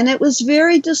did. And it was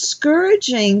very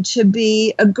discouraging to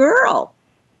be a girl.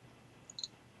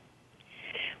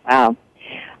 Wow.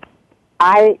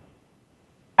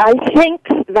 I think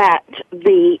that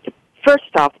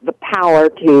first off, the power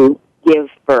to give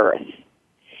birth,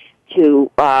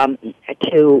 to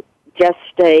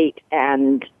gestate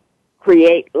and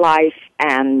create life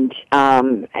and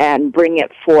bring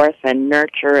it forth and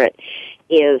nurture it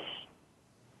is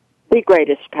the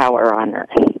greatest power on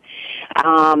earth.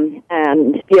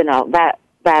 And you know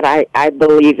that I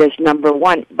believe is number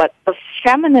one. But the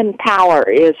feminine power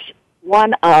is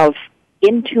one of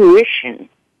intuition,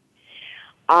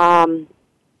 of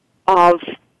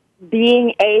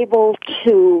being able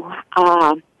to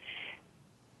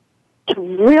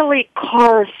really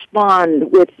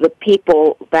correspond with the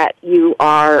people that you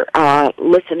are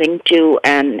listening to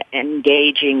and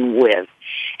engaging with,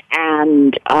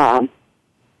 and I'm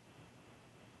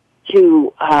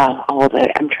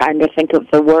trying to think of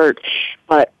the word,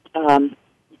 but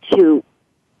to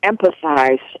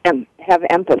empathize and have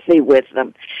empathy with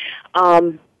them.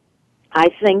 I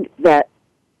think that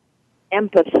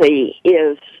empathy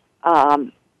is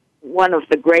one of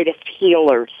the greatest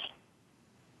healers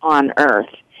on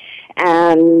earth.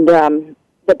 And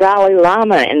the Dalai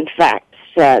Lama, in fact,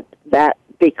 said that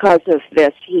because of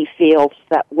this, he feels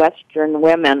that Western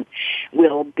women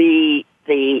will be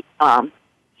the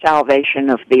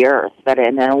salvation of the earth, that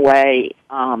in a way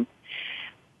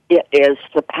it is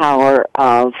the power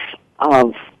of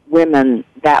women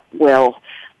that will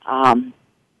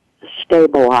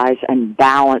stabilize and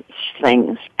balance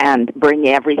things and bring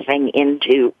everything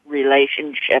into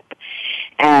relationship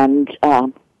and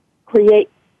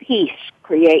create peace,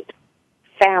 create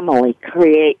family,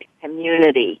 create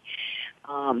community,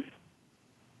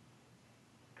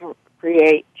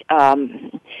 create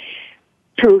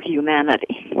true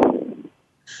humanity.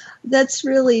 That's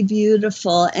really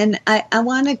beautiful. And I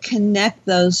want to connect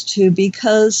those two,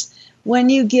 because when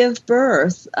you give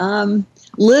birth,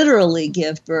 literally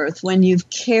give birth, when you've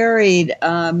carried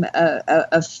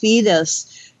a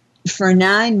fetus for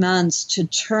 9 months to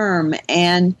term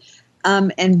and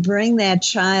bring that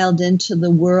child into the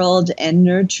world and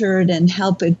nurture it and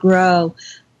help it grow,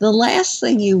 the last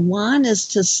thing you want is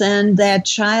to send that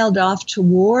child off to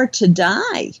war to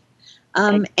die.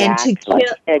 Exactly.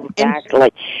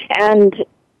 And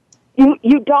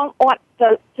you don't want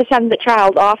to send the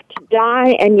child off to die,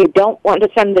 and you don't want to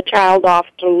send the child off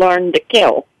to learn to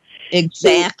kill.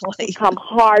 Exactly. To become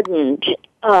hardened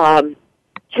to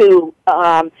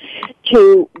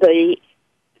the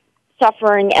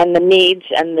suffering and the needs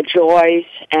and the joys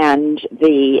and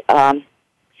the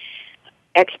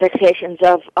expectations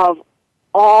of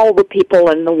all the people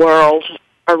in the world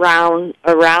around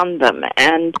them.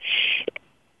 And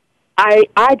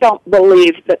I don't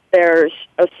believe that there's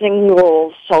a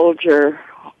single soldier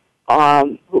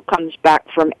who comes back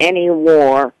from any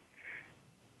war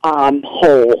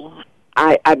whole.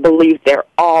 I believe they're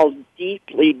all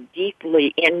deeply,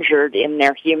 deeply injured in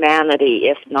their humanity,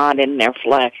 if not in their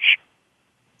flesh.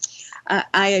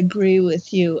 I agree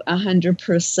with you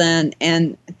 100%.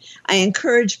 And I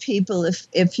encourage people,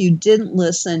 if you didn't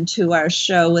listen to our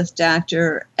show with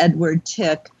Dr. Edward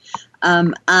Tick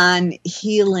on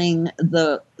healing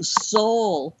the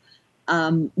soul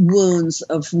wounds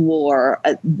of war,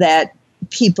 that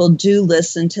people do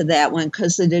listen to that one,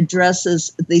 because it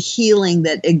addresses the healing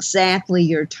that exactly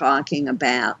you're talking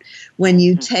about. When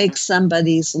you take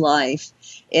somebody's life,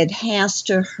 it has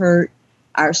to hurt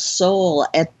our soul,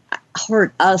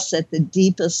 hurt us at the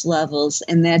deepest levels,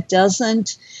 and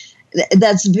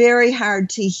that's very hard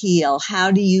to heal.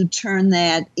 How do you turn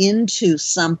that into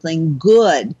something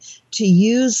good, to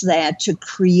use that to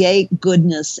create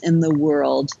goodness in the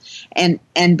world, and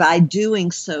by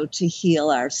doing so to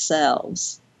heal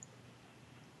ourselves?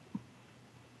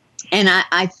 And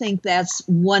I think that's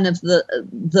one of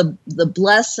the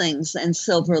blessings and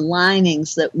silver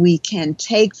linings that we can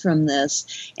take from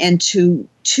this, and to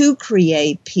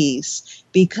create peace,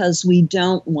 because we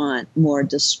don't want more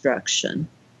destruction.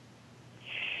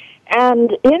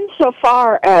 And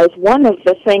insofar as one of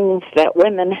the things that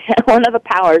women, one of the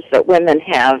powers that women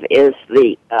have is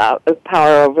the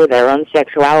power over their own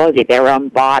sexuality, their own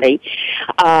body.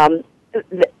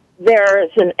 There is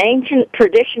an ancient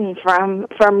tradition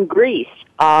from Greece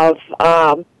of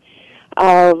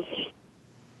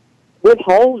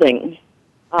withholding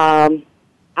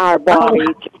our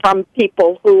bodies from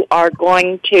people who are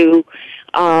going to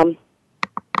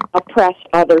oppress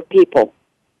other people.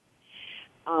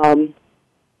 And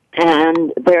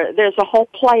there's a whole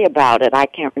play about it. I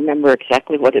can't remember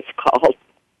exactly what it's called.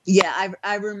 Yeah,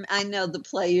 I know the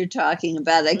play you're talking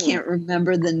about. I can't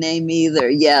remember the name either.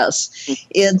 Yes,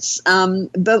 it's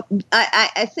but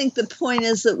I think the point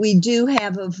is that we do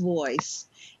have a voice,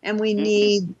 and we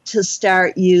need to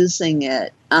start using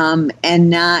it, and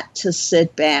not to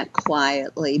sit back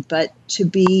quietly, but to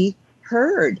be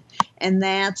heard. And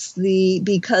that's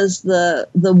because the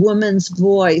woman's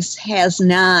voice has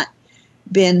not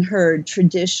been heard.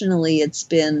 Traditionally, it's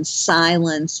been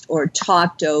silenced or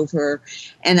talked over.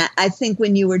 And I think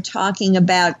when you were talking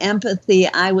about empathy,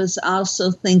 I was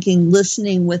also thinking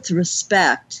listening with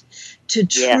respect, to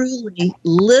truly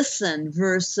listen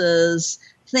versus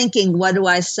thinking, what do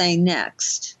I say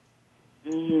next?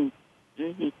 Mm-hmm.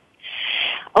 Mm-hmm.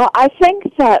 Well, I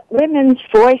think that women's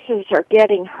voices are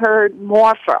getting heard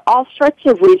more for all sorts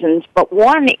of reasons, but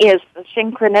one is the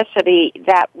synchronicity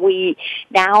that we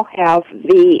now have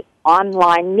the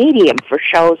online medium for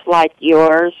shows like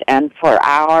yours and for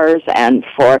ours and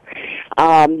for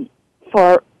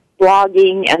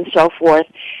blogging and so forth.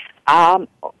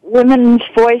 Women's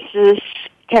voices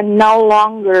can no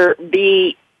longer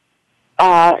be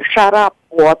shut up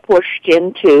or pushed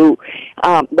into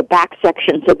the back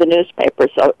sections of the newspaper,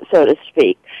 so to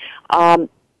speak. I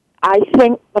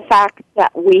think the fact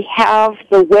that we have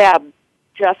the web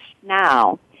just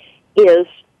now is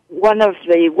one of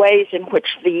the ways in which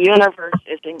the universe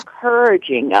is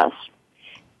encouraging us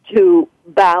to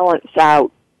balance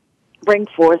out, bring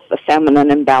forth the feminine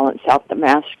and balance out the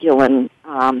masculine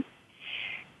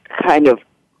kind of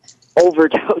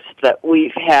overdose that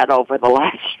we've had over the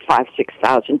last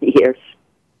 5,000-6,000 years.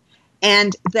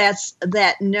 And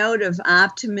that note of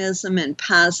optimism and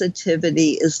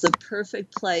positivity is the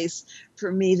perfect place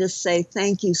for me to say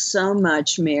thank you so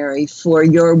much, Mary, for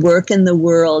your work in the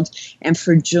world and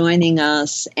for joining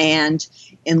us and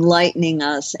enlightening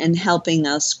us and helping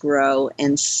us grow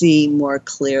and see more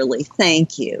clearly.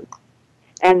 Thank you.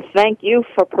 And thank you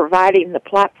for providing the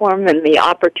platform and the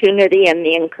opportunity and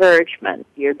the encouragement.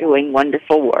 You're doing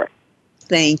wonderful work.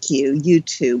 Thank you. You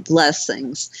too.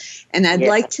 Blessings. And I'd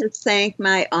like to thank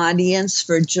my audience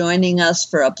for joining us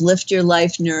for Uplift Your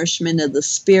Life, Nourishment of the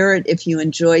Spirit. If you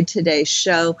enjoyed today's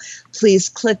show, please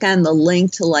click on the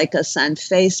link to like us on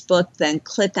Facebook, then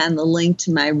click on the link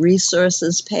to my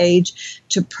resources page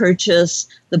to purchase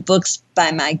the books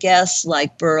by my guests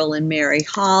like Burl and Mary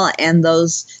Hall and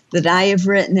those that I have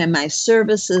written, and my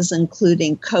services,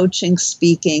 including coaching,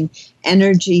 speaking,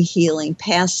 energy healing,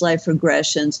 past life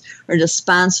regressions, or to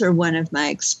sponsor one of my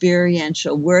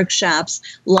experiential workshops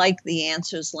like The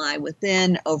Answers Lie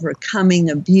Within, Overcoming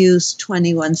Abuse,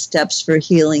 21 Steps for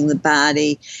Healing the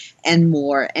Body, and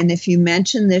more. And if you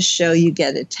mention this show, you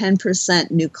get a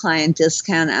 10% new client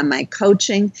discount on my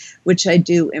coaching, which I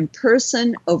do in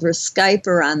person, over Skype,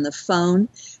 or on the phone.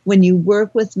 When you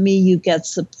work with me, you get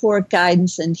support,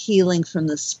 guidance, and healing from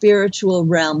the spiritual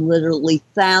realm. Literally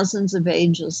thousands of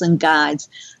angels and guides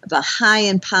of a high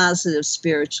and positive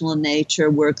spiritual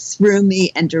nature work through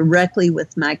me and directly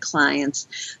with my clients.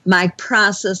 My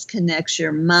process connects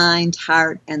your mind,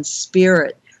 heart, and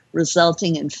spirit,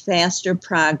 resulting in faster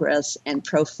progress and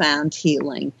profound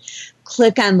healing.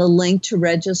 Click on the link to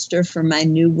register for my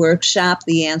new workshop,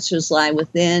 The Answers Lie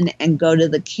Within, and go to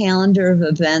the calendar of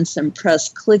events and press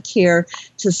click here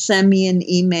to send me an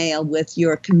email with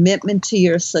your commitment to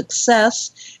your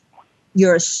success,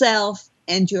 yourself,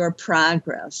 and your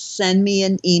progress. Send me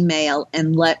an email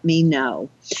and let me know.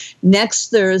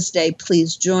 Next Thursday,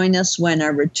 please join us when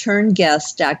our return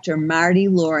guest, Dr. Marty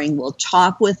Loring, will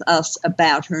talk with us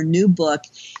about her new book,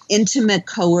 Intimate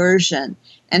Coercion,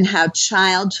 and how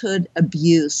childhood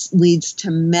abuse leads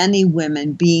to many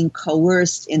women being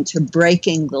coerced into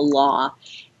breaking the law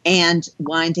and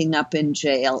winding up in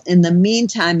jail. In the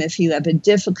meantime, if you have a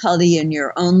difficulty in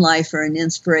your own life or an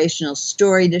inspirational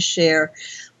story to share,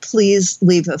 please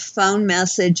leave a phone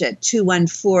message at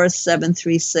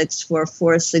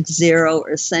 214-736-4460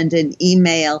 or send an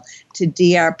email to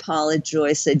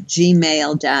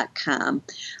drpaulajoyce@gmail.com.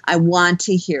 I want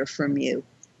to hear from you.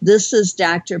 This is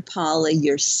Dr. Paula,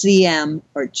 your CM,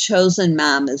 or chosen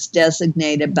mom, as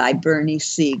designated by Bernie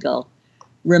Siegel.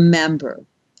 Remember,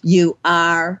 you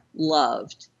are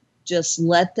loved. Just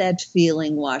let that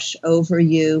feeling wash over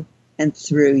you and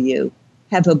through you.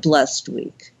 Have a blessed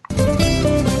week.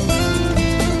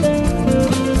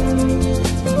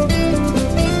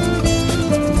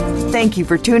 Thank you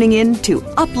for tuning in to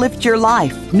Uplift Your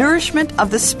Life, Nourishment of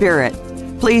the Spirit.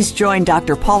 Please join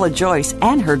Dr. Paula Joyce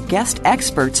and her guest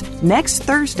experts next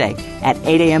Thursday at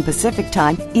 8 a.m. Pacific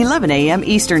Time, 11 a.m.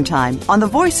 Eastern Time on the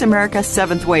Voice America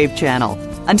 7th Wave channel.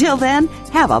 Until then,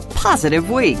 have a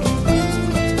positive week.